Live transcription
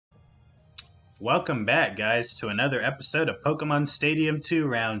Welcome back, guys, to another episode of Pokemon Stadium 2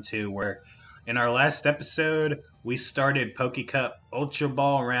 Round 2, where in our last episode, we started Pokecup Ultra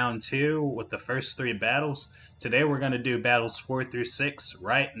Ball Round 2 with the first three battles. Today, we're going to do battles 4 through 6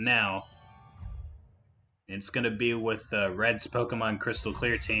 right now. It's going to be with Red's Pokemon Crystal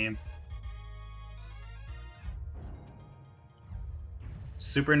Clear team.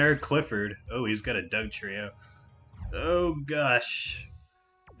 Super Nerd Clifford. Oh, he's got a Doug Trio. Oh, gosh.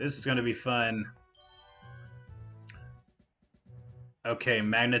 This is going to be fun. Okay,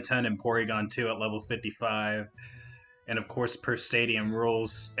 Magneton and Porygon 2 at level 55. And of course, per stadium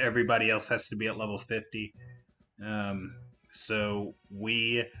rules, everybody else has to be at level 50. So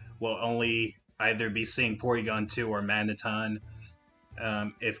we will only either be seeing Porygon 2 or Magneton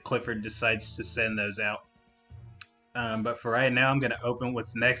if Clifford decides to send those out. But for right now, I'm going to open with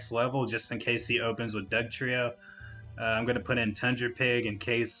next level just in case he opens with Doug Trio. I'm going to put in Tundra Pig in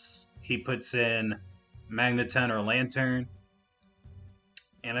case he puts in Magneton or Lantern.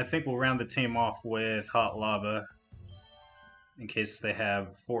 And I think we'll round the team off with Hot Lava in case they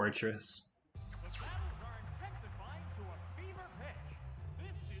have Fortress.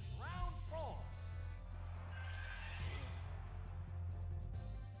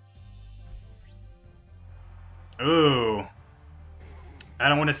 Ooh. I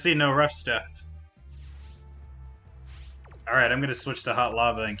don't want to see no rough stuff. Alright, I'm going to switch to Hot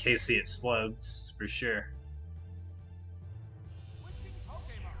Lava in case he explodes, for sure.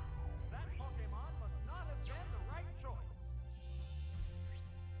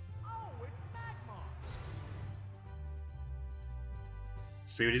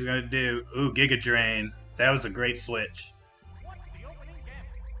 See what he's going to do. Ooh, Giga Drain. That was a great switch.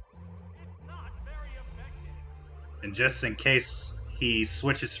 And just in case he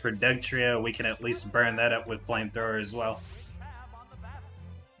switches for Doug Trio, we can at least burn that up with Flamethrower as well.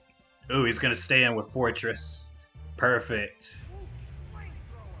 Ooh, he's going to stay in with Fortress. Perfect.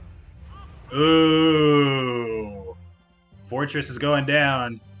 Ooh. Fortress is going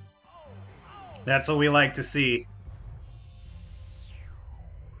down. That's what we like to see.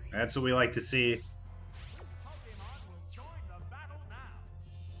 That's what we like to see.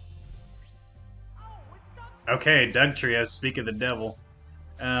 Okay, Doug Trio, speak of the devil.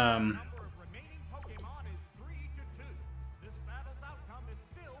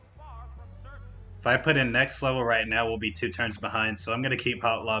 If I put in next level right now, we'll be 2 turns behind, so I'm going to keep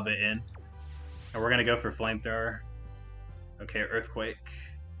Hot Lava in. And we're going to go for Flamethrower. Okay, Earthquake.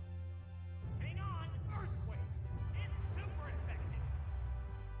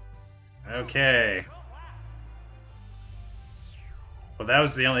 Okay. Well, that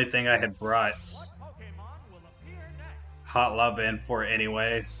was the only thing I had brought Hot Lava in for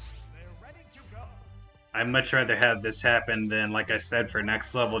anyways. I'd much rather have this happen than, like I said, for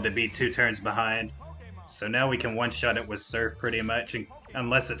next level to be 2 turns behind. So now we can one-shot it with Surf pretty much,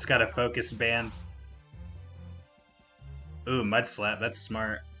 unless it's got a focus band. Ooh, Mud Slap, that's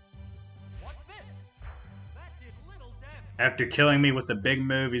smart. After killing me with a big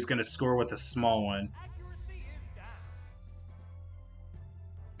move, he's going to score with a small one.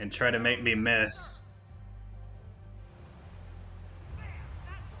 And try to make me miss.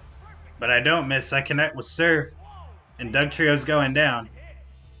 But I don't miss, I connect with Surf. And Doug Trio's going down.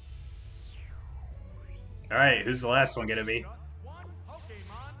 Alright, who's the last one going to be?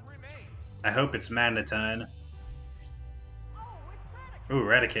 I hope it's Magneton. Ooh,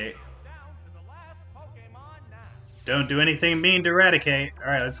 Eradicate. Don't do anything mean to Eradicate.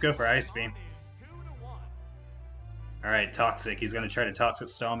 Alright, let's go for Ice Beam. Alright, Toxic. He's going to try to Toxic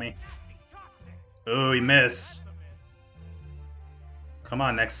Stall me. Ooh, he missed. Come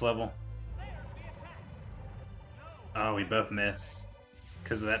on, next level. Oh, we both miss.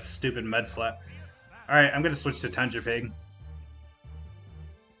 Because of that stupid Mud Slap. Alright, I'm going to switch to Tundra Pig.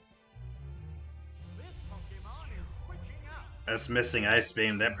 Us missing Ice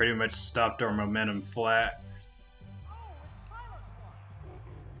Beam, that pretty much stopped our momentum flat.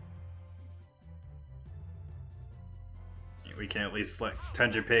 We can at least let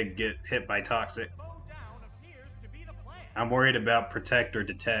Tundra Pig get hit by Toxic. I'm worried about Protect or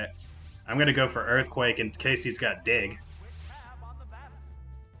Detect. I'm going to go for Earthquake in case he's got Dig.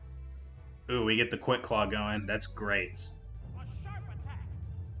 Ooh, we get the Quick Claw going. That's great.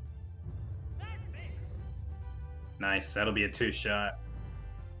 Nice, that'll be a 2-shot.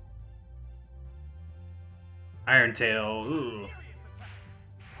 Iron Tail, ooh.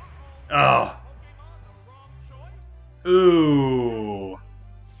 Oh. Ooh.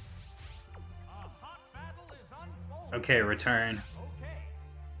 Okay, return.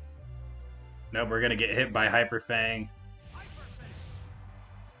 Nope, we're gonna get hit by Hyper Fang.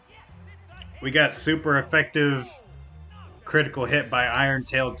 We got super effective critical hit by Iron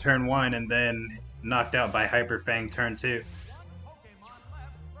Tail turn 1 and then knocked out by Hyper Fang turn 2.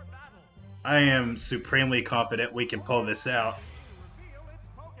 I am supremely confident we can pull this out.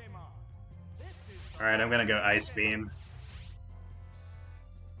 Alright, I'm gonna go Ice Beam.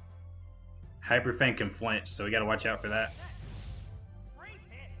 Hyper Fang can flinch, so we gotta watch out for that.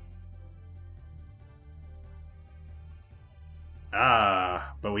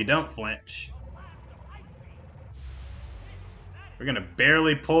 Ah, but we don't flinch. We're gonna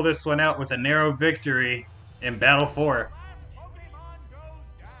barely pull this one out with a narrow victory in Battle 4.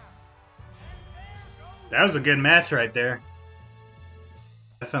 That was a good match right there.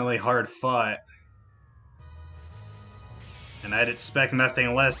 Definitely hard fought. And I'd expect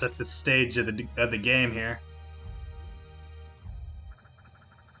nothing less at this stage of the game here.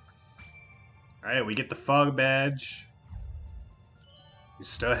 Alright, we get the Fog Badge. We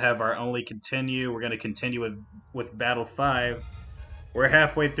still have our only continue. We're going to continue with Battle 5. We're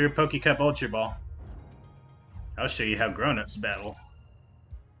halfway through Poke Cup Ultra Ball. I'll show you how grown-ups battle.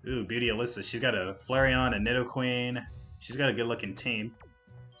 Ooh, Beauty Alissa. She's got a Flareon, a Nidoqueen. She's got a good-looking team.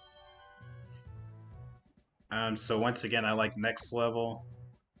 So once again, I like next level.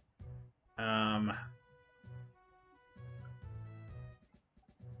 I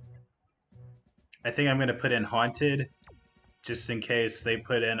think I'm going to put in Haunted, just in case they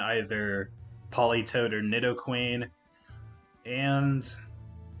put in either Politoed or Nidoqueen. And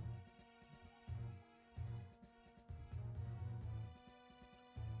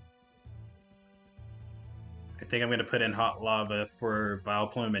I think I'm going to put in Hot Lava for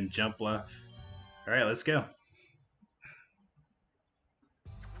Vileplume and Jumpluff. Alright, let's go.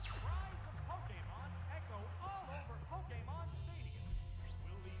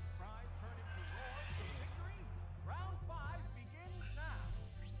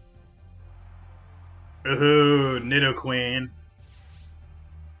 Ooh, Nidoqueen.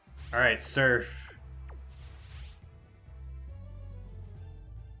 Alright, Surf.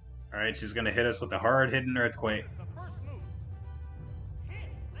 Alright, she's gonna hit us with a hard-hitting Earthquake.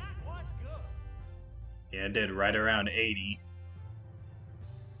 Yeah, it did right around 80.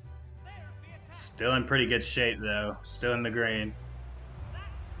 Still in pretty good shape, though. Still in the green.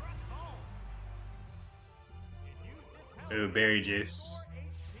 Ooh, Berry Juice.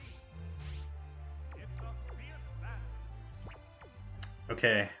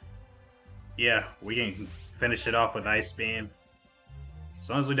 Okay. Yeah, we can finish it off with Ice Beam. As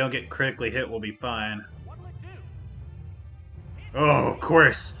long as we don't get critically hit, we'll be fine. Oh, of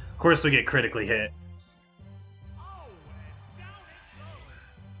course. Of course we get critically hit.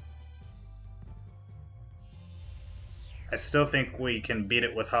 I still think we can beat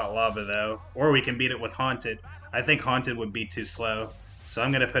it with Hot Lava, though. Or we can beat it with Haunted. I think Haunted would be too slow. So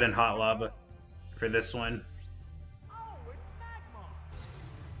I'm going to put in Hot Lava for this one.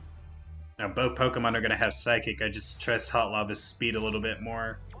 Now, both Pokemon are going to have Psychic. I just trust Hot Lava's speed a little bit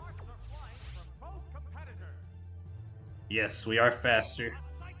more. Yes, we are faster.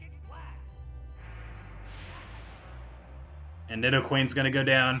 And Nidoqueen's going to go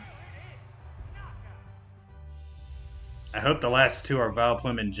down. I hope the last two are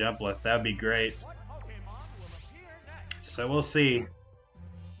Vileplume and Jumpluff. That would be great. So we'll see.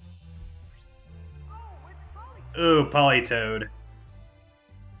 Ooh, Politoed.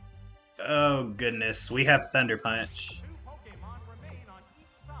 Oh, goodness. We have Thunder Punch.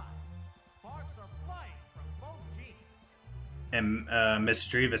 And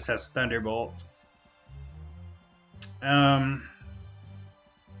Misdreavus has Thunderbolt. I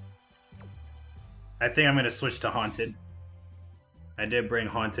think I'm going to switch to Haunted. I did bring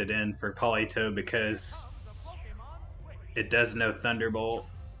Haunted in for Politoed because it does know Thunderbolt,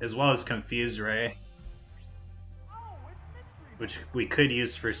 as well as Confuse Ray, which we could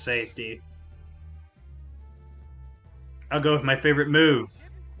use for safety. I'll go with my favorite move.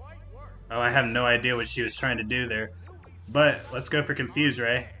 Oh, I have no idea what she was trying to do there. But let's go for Confuse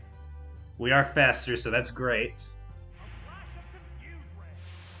Ray. We are faster, so that's great.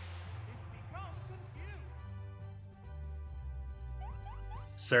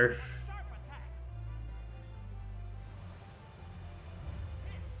 Surf.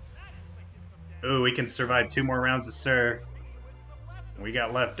 Ooh, we can survive 2 more rounds of Surf. We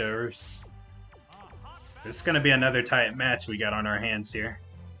got leftovers. This is going to be another tight match we got on our hands here.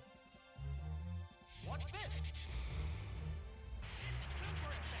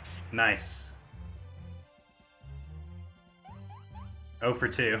 Nice. 0 for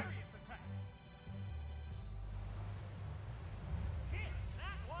 2.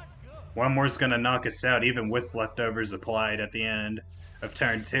 One more's going to knock us out, even with leftovers applied at the end of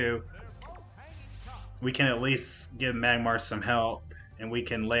turn 2. we can at least give Magmar some help, and we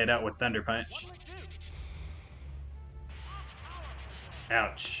can lay it out with Thunder Punch.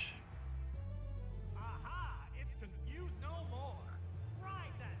 Ouch.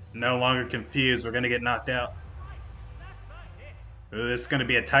 No longer confused. We're going to get knocked out. Ooh, this is going to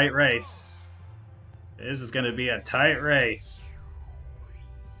be a tight race. This is going to be a tight race.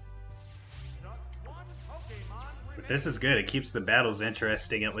 But this is good. It keeps the battles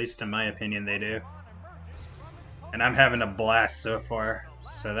interesting, at least in my opinion they do. And I'm having a blast so far.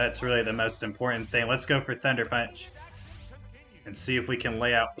 So that's really the most important thing. Let's go for Thunder Punch. And see if we can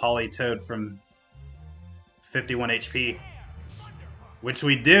lay out Politoed from 51 HP. Which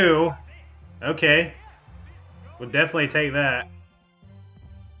we do. Okay. We'll definitely take that.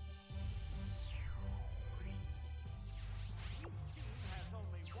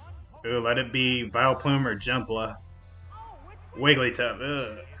 Ooh, let it be Vileplume or Jumpluff. Wigglytuff.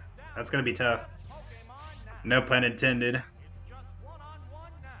 Ugh. That's going to be tough. No pun intended.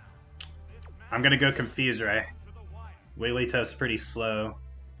 I'm going to go Confuse Ray. Wigglytuff's pretty slow.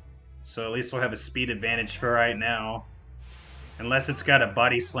 So at least we'll have a speed advantage for right now. Unless it's got a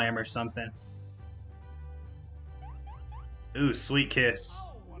Body Slam or something. Ooh, Sweet Kiss.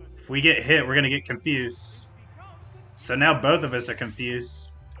 If we get hit, we're going to get confused. So now both of us are confused.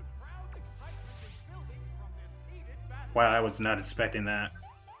 Wow, I was not expecting that.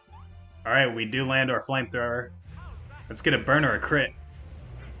 Alright, we do land our Flamethrower. Let's get a burn or a crit.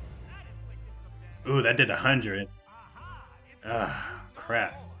 Ooh, that did 100. Ah,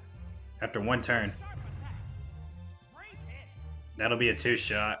 crap. After one turn. That'll be a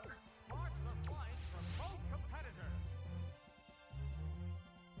 2-shot.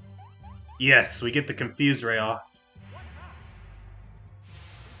 Yes, we get the Confuse Ray off.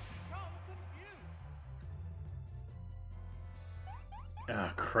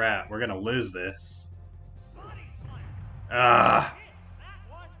 Oh, crap. We're going to lose this. Ah.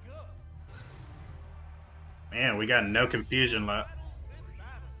 Man, we got no confusion left.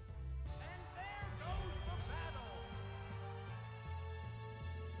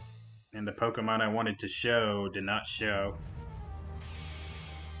 And the Pokemon I wanted to show did not show.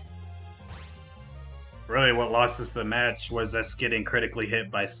 Really, what lost us the match was us getting critically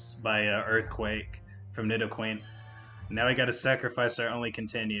hit by Earthquake from Nidoqueen. Now we gotta sacrifice our only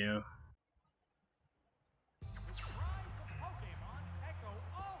continue.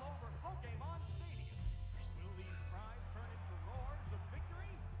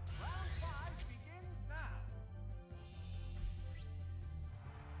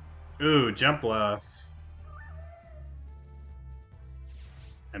 Ooh, Jumpluff.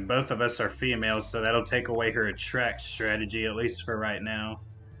 And both of us are females, so that'll take away her attract strategy, at least for right now.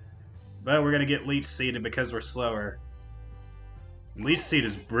 But we're gonna get Leech Seeded because we're slower. Leech Seed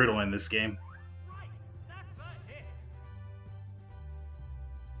is brutal in this game.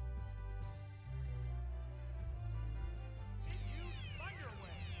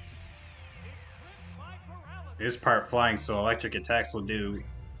 It is part flying, so electric attacks will do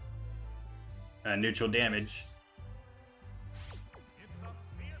neutral damage.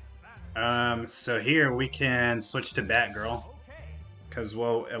 So here we can switch to Batgirl, because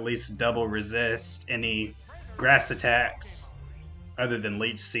we'll at least double resist any grass attacks, other than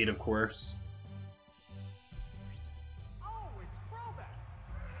Leech Seed, of course.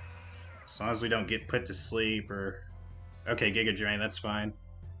 As long as we don't get put to sleep or... Okay, Giga Drain, that's fine.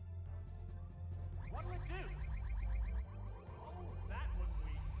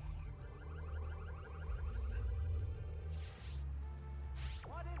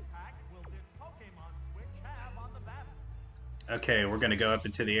 Okay, we're gonna go up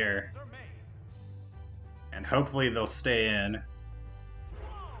into the air. And hopefully they'll stay in.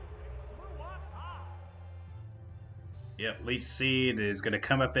 Yep, Leech Seed is gonna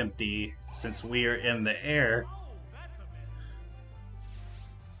come up empty since we are in the air.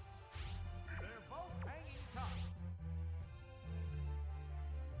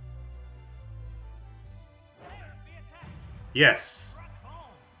 Yes!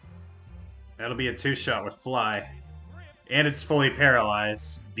 That'll be a 2-shot with Fly. And it's fully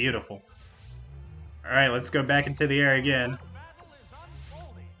paralyzed. Beautiful. Alright, let's go back into the air again.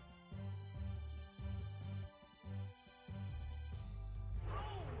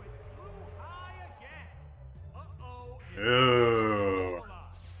 Ooh.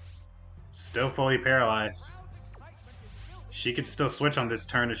 Still fully paralyzed. She can still switch on this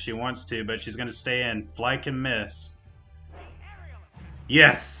turn if she wants to, but she's going to stay in. Fly can miss.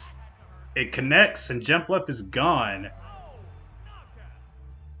 Yes! It connects and Jumpluff is gone.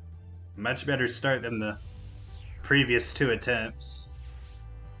 Much better start than the previous 2 attempts.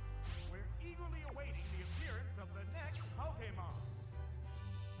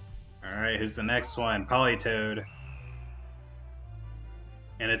 Alright, who's the next one? Polytoad.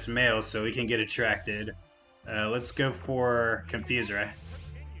 And it's male, so we can get attracted. Let's go for Confuser.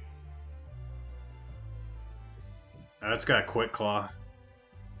 Oh, it's got a Quick Claw.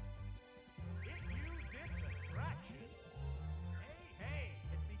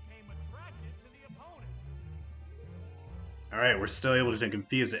 Alright, we're still able to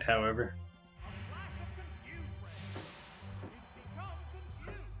confuse it, however.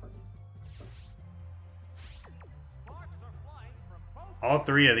 All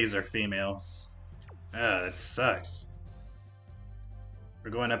three of these are females. Ah, that sucks. We're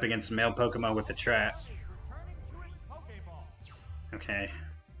going up against male Pokemon with the trap. Okay.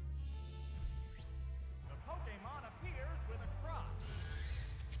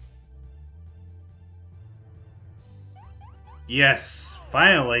 Yes,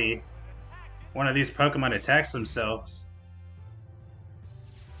 finally! One of these Pokemon attacks themselves.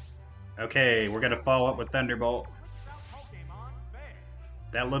 Okay, we're gonna follow up with Thunderbolt.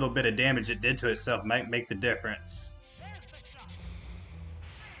 That little bit of damage it did to itself might make the difference.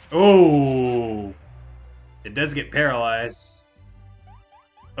 Oh! It does get paralyzed.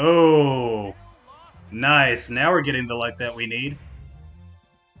 Oh! Nice, now we're getting the luck that we need.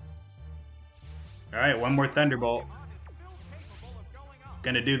 Alright, one more Thunderbolt.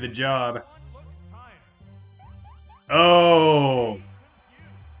 Gonna do the job. Oh!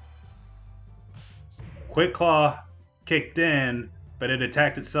 Quick Claw kicked in, but it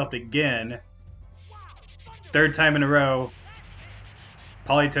attacked itself again. Third time in a row.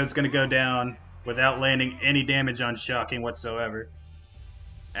 Polytoad's gonna go down without landing any damage on Shocking whatsoever.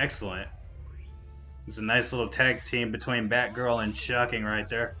 Excellent. It's a nice little tag team between Batgirl and Shocking right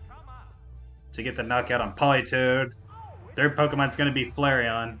there. To get the knockout on Polytoad. Third Pokemon's gonna be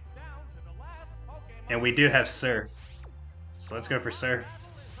Flareon. And we do have Surf. So let's go for Surf.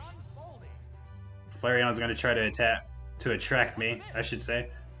 Flareon's gonna try to attract me, I should say.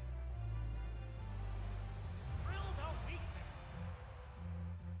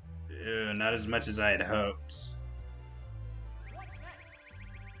 Ew, not as much as I had hoped.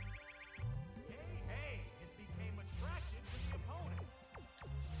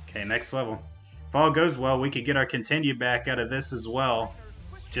 Okay, next level. If all goes well, we could get our continue back out of this as well.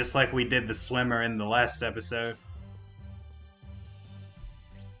 Just like we did the swimmer in the last episode.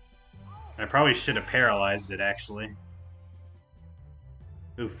 I probably should have paralyzed it, actually.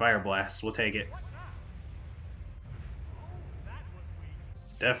 Ooh, Fire Blast. We'll take it.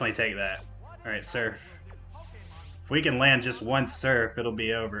 Definitely take that. Alright, Surf. If we can land just one Surf, it'll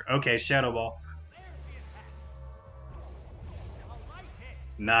be over. Okay, Shadow Ball.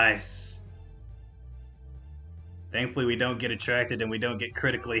 Nice. Thankfully, we don't get attracted and we don't get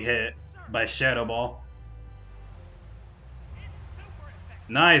critically hit by Shadow Ball.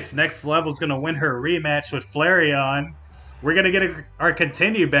 Nice. Next level's going to win her rematch with Flareon. We're going to get our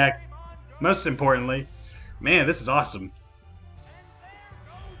continue back, most importantly. Man, this is awesome.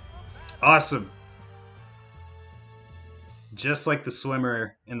 Awesome. Just like the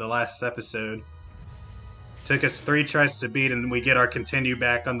swimmer in the last episode. Took us 3 tries to beat and we get our continue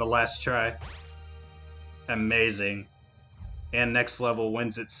back on the last try. Amazing. And next level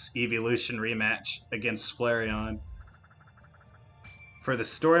wins its evolution rematch against Flareon. For the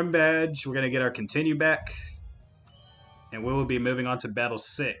Storm Badge, we're going to get our continue back. And we will be moving on to Battle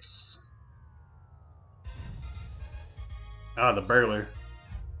 6. Ah, the Burglar.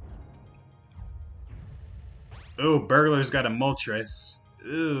 Ooh, Burglar's got a Moltres.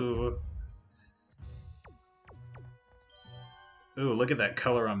 Ooh. Ooh, look at that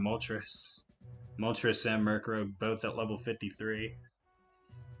color on Moltres. Moltres and Murkrow, both at level 53.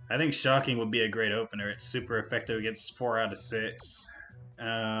 I think Shocking would be a great opener. It's super effective against 4 out of 6.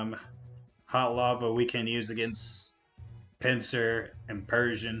 Hot Lava we can use against Pinsir and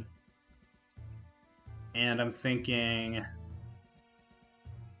Persian. And I'm thinking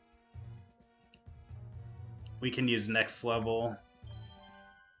we can use Next Level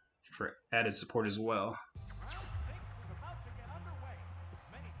for added support as well.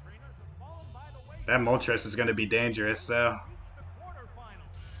 That Moltres is going to be dangerous, though.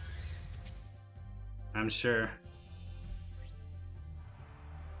 I'm sure.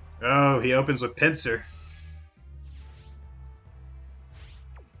 Oh, he opens with Pinsir.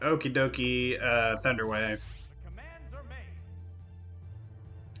 Okie dokie, Thunder Wave.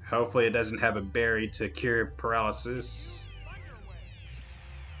 Hopefully it doesn't have a berry to cure paralysis.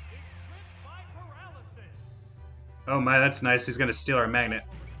 Oh my, that's nice. He's going to steal our magnet.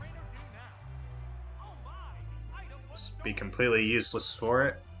 Just be completely useless for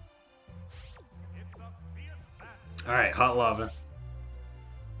it. Alright, Hot Lava.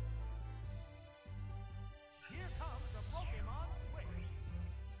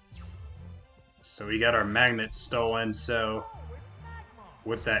 So we got our magnet stolen, so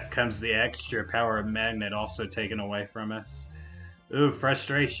with that comes the extra power of magnet also taken away from us. Ooh,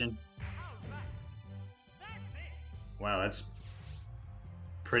 frustration. Wow, that's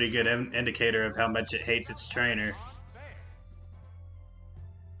pretty good indicator of how much it hates its trainer.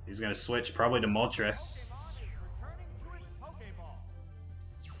 He's gonna switch probably to Moltres.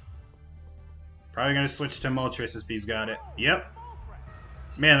 Probably gonna switch to Moltres if he's got it. Yep.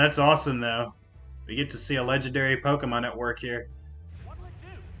 Man, that's awesome though. We get to see a legendary Pokemon at work here.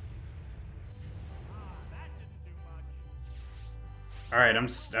 Alright, I'm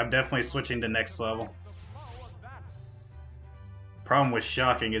definitely switching to next level. Problem with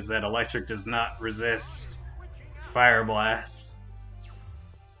Shocking is that Electric does not resist Fire Blast.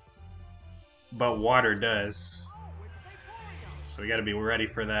 But Water does. So we gotta be ready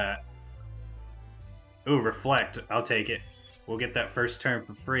for that. Ooh, Reflect. I'll take it. We'll get that first turn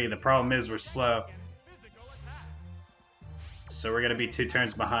for free. The problem is we're slow. So we're gonna be 2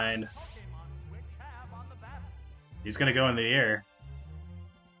 turns behind. He's gonna go in the air.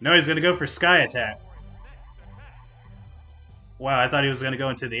 No, he's gonna go for Sky Attack. Wow, I thought he was gonna go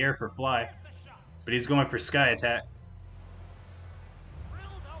into the air for Fly. But he's going for Sky Attack.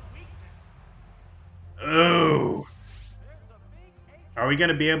 Oh! Are we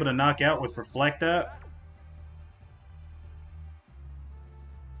gonna be able to knock out with Reflect up?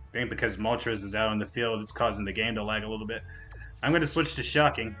 I think because Moltres is out on the field, it's causing the game to lag a little bit. I'm gonna switch to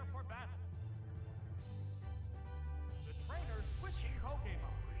Shocking.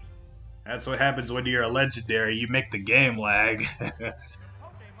 That's what happens when you're a legendary. You make the game lag.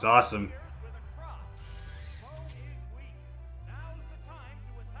 It's awesome.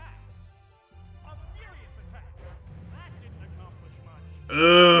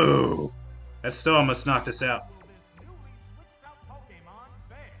 Ooh! That still almost knocked us out.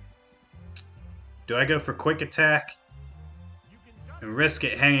 Do I go for Quick Attack and risk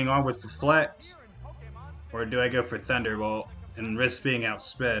it hanging on with Reflect? Or do I go for Thunderbolt and risk being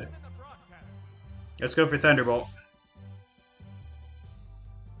outsped? Let's go for Thunderbolt.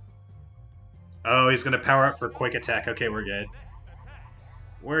 Oh, he's going to power up for Quick Attack. Okay, we're good.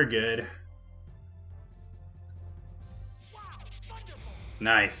 We're good.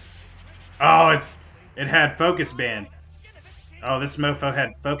 Nice. Oh, it had Focus Band. Oh, this mofo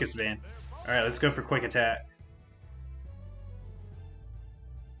had Focus Band. Alright, let's go for Quick Attack.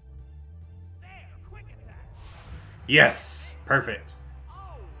 Yes! Perfect.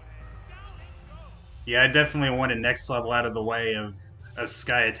 Yeah, I definitely wanted next level out of the way of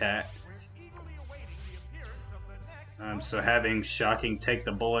Sky Attack. So having Shocking take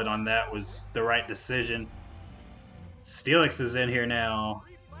the bullet on that was the right decision. Steelix is in here now,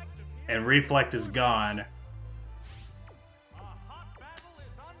 and Reflect is gone.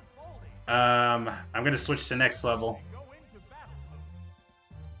 I'm going to switch to next level.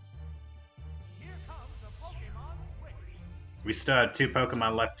 We still have 2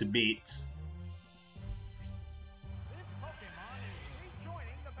 Pokemon left to beat.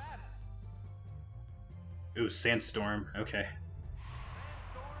 Ooh, Sandstorm. Okay.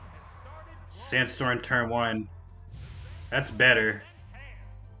 Sandstorm turn 1. That's better.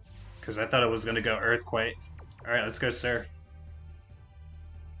 Because I thought it was going to go Earthquake. Alright, let's go Surf.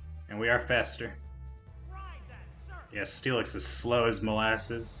 And we are faster. Yeah, Steelix is slow as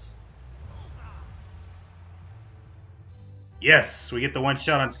molasses. Yes, we get the 1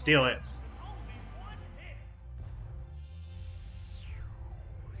 shot on Steelix.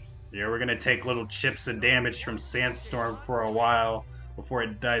 Yeah, we're gonna take little chips of damage from Sandstorm for a while before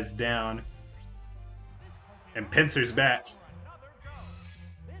it dies down. And Pinsir's back.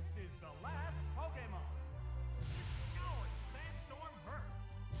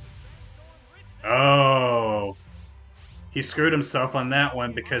 Oh, he screwed himself on that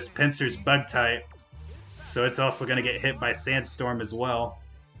one because Pinsir's bug type, so it's also going to get hit by Sandstorm as well.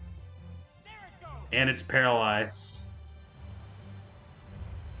 And it's paralyzed.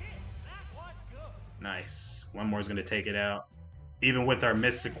 Nice. One more is going to take it out. Even with our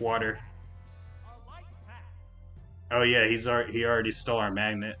Mystic Water. Oh yeah, he already stole our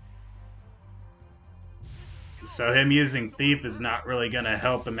magnet. So him using Thief is not really going to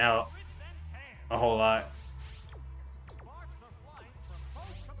help him out a whole lot.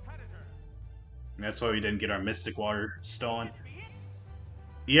 And that's why we didn't get our Mystic Water stolen.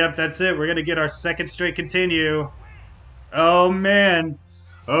 Yep, that's it. We're going to get our 2nd straight continue. Oh man.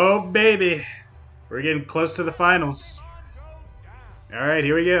 Oh baby. We're getting close to the finals. Alright,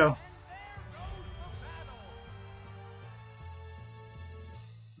 here we go.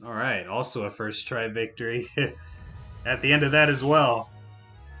 Alright, also a first try victory. At the end of that as well.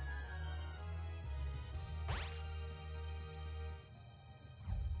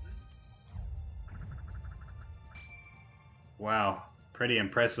 Wow, pretty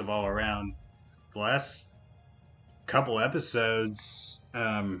impressive all around. The last couple episodes,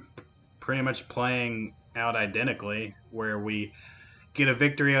 pretty much playing out identically, where we get a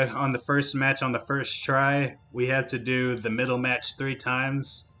victory on the first match on the first try. We have to do the middle match 3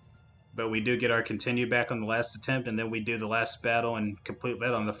 times, but we do get our continue back on the last attempt, and then we do the last battle and complete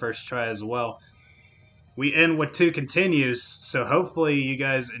that on the first try as well. We end with 2 continues, so hopefully you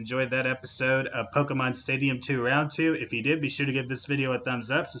guys enjoyed that episode of Pokemon Stadium 2 Round 2. If you did, be sure to give this video a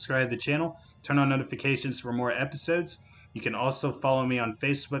thumbs up, subscribe to the channel, turn on notifications for more episodes. You can also follow me on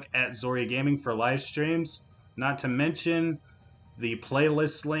Facebook at Zoria Gaming for live streams. Not to mention, the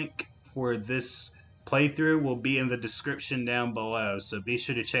playlist link for this playthrough will be in the description down below, so be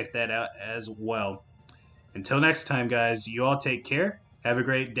sure to check that out as well. Until next time, guys, you all take care, have a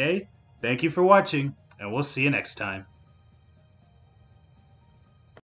great day, thank you for watching, and we'll see you next time.